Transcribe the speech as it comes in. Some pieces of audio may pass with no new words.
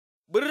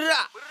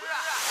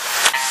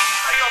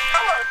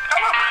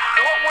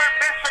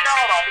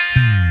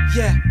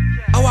Yeah,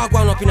 I walk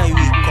one up in a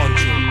unique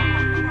country.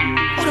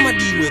 What am I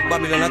deal with?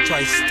 Babylon, I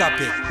try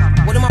stop it.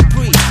 What am I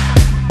pre?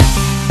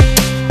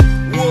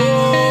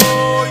 Whoa,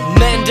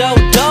 Mendo,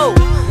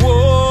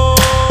 whoa,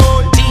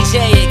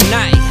 DJ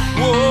Ignite,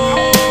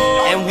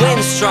 whoa, and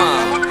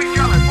Winstrong.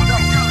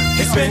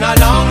 It's been a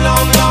long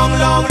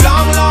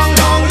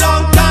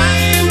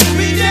time.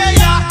 We there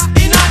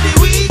in the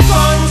weak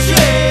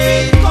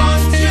country.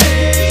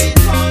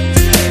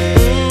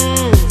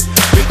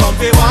 We come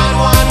for one.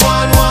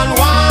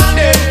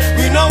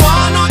 We no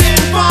want no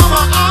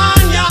informer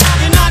on ya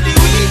in the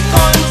weak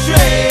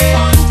country.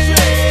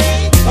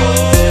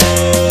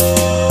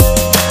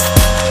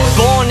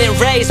 Born and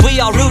raised, we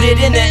all rooted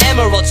in the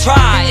Emerald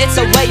Tribe. It's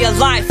a way of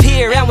life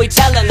here, and we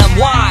telling them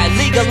why.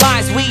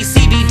 Legalized weed,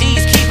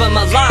 CBDs keep them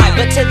alive,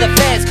 but to the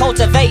feds,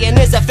 cultivating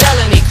is a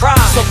felony crime.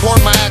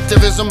 Support my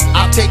activism,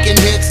 I'm taking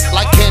hits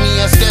like Kenny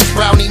Estes,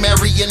 Brownie,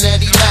 Mary, and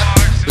Eddie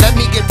Left. Let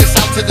me get this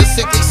out to the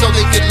sickly so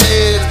they can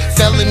live.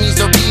 Felonies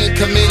are being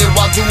committed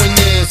while doing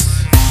this.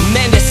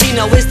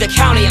 Mendocino is the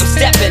county I'm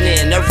stepping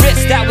in. A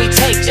risk that we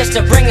take just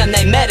to bring them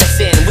their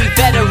medicine. We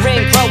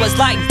veteran growers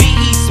like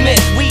B.E.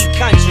 Smith, weed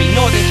country,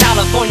 Northern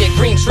California,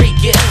 green tree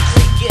gift.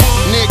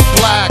 Nick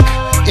Black,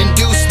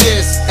 induce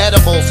this,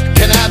 edibles,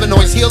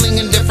 cannabinoids, healing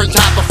in different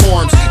type of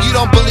forms. You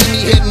don't believe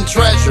me, hidden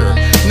treasure,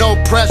 no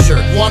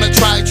pressure. Wanna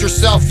try it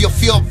yourself, you'll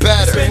feel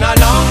better. It's been a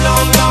long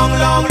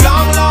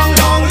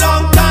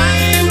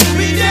time.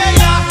 We there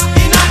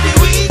in the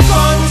weak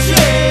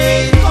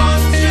country.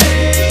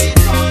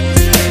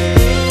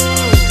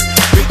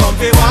 We come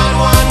for one.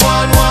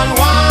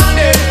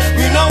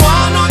 We no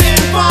want no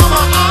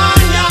informer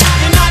on ya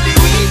in the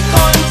weak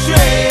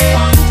country.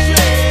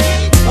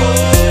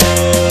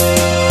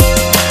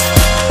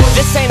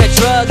 This ain't a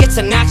drug, it's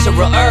a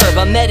natural herb,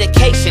 a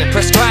medication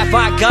prescribed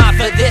by God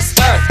for this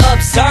earth.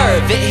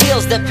 Observe, it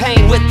heals the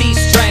pain with these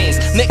strains,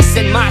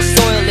 mixing my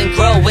soil and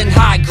growing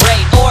high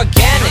grade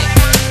organic.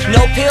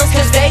 No pills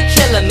cause they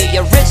killing me.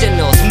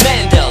 Originals,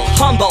 Mendo,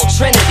 Humboldt,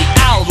 Trinity,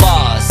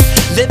 outlaws,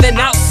 living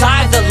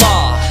outside the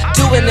law,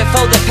 doing it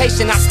for the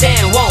patient. I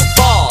stand, won't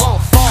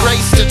fall.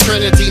 Grace to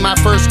Trinity, my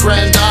first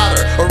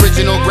granddaughter.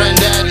 Original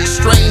granddaddy's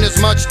strain is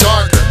much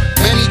darker.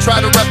 Many try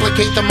to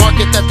replicate the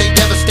market that they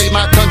devastate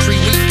my country.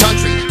 Weak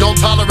country, don't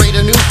tolerate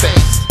a new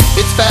face.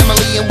 It's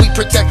family and we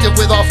protect it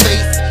with all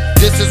faith.